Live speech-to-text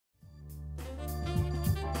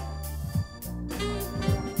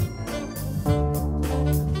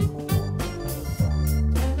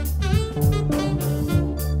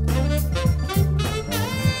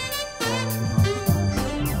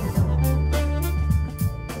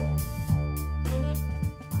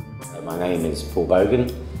name is Paul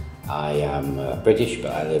Bogan. I am British,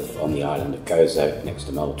 but I live on the island of Gozo next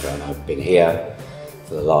to Malta, and I've been here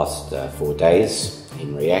for the last 4 days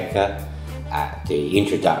in Rijeka at the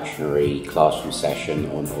introductory classroom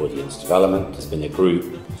session on audience development. There's been a group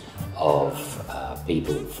of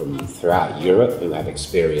people from throughout Europe who have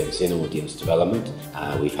experience in audience development.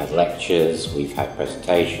 We've had lectures, we've had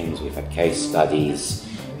presentations, we've had case studies,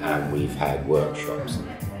 and we've had workshops.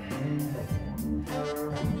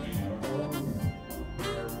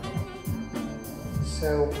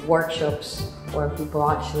 So workshops where people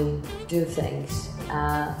actually do things.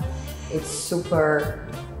 It's super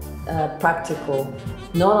practical,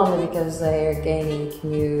 not only because they are gaining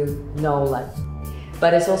new knowledge,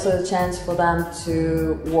 but it's also a chance for them to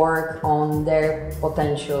work on their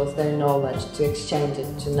potentials, their knowledge, to exchange it,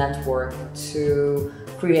 to network, to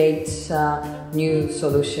create new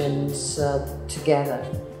solutions together.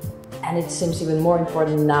 And it seems even more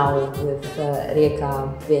important now with Rijeka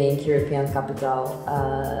being European Capital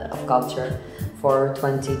of Culture for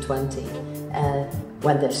 2020,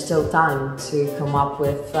 when there's still time to come up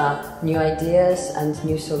with new ideas and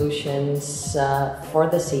new solutions for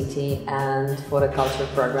the city and for the culture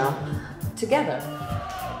program together.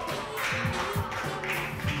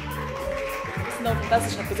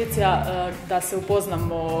 Fantastična pozicija da se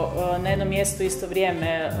upoznamo na jednom mjestu isto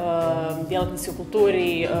vrijeme, djelatnici u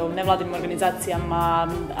kulturi, u nevladinim organizacijama,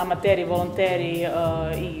 amateri, volonteri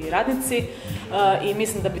i radnici, i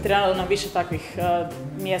mislim da bi trebalo nam više takvih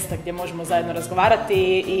mjesta gdje možemo zajedno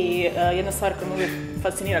razgovarati. I jedna stvar koja me uvijek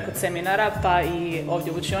fascinira kod seminara pa i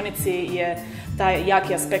ovdje u učionici je taj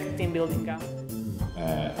jaki aspekt team buildinga.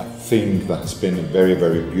 I think that has been a very,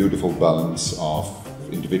 very beautiful balance of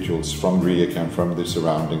individuals from Rijeka and from the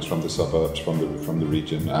surroundings, from the suburbs, from the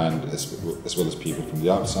region, and as well as people from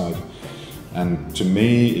the outside. And to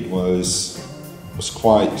me, it was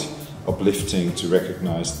quite uplifting to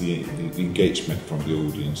recognise the engagement from the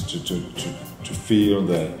audience, to feel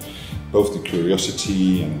both the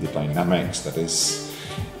curiosity and the dynamics that is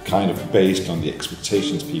kind of based on the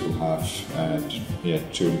expectations people have. And yeah,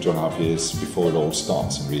 2.5 years before it all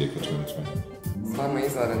starts in Rijeka 2020. Stvarno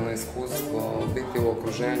izvanredno iskustvo biti u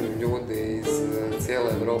okruženju ljudi iz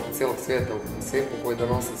cijele Europe, cijelog svijeta u principu, koji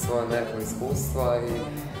donose svoje nekakva iskustva i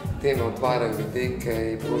time otvaraju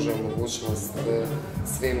vidike i pružaju mogućnost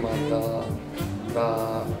svima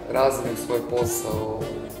da razviju svoj posao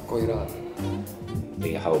koji rade.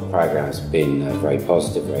 The whole program has been very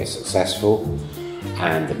positive, very successful,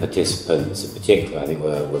 and the participants in particular, I think,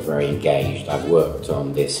 were very engaged. I've worked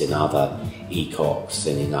on this in other ECOCs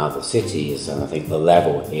and in other cities, and I think the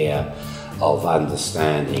level here of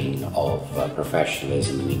understanding of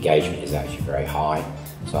professionalism and engagement is actually very high.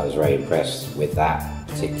 So I was very impressed with that,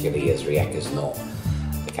 particularly as Rijeka is not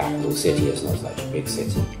the capital city, it's not such a big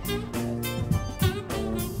city.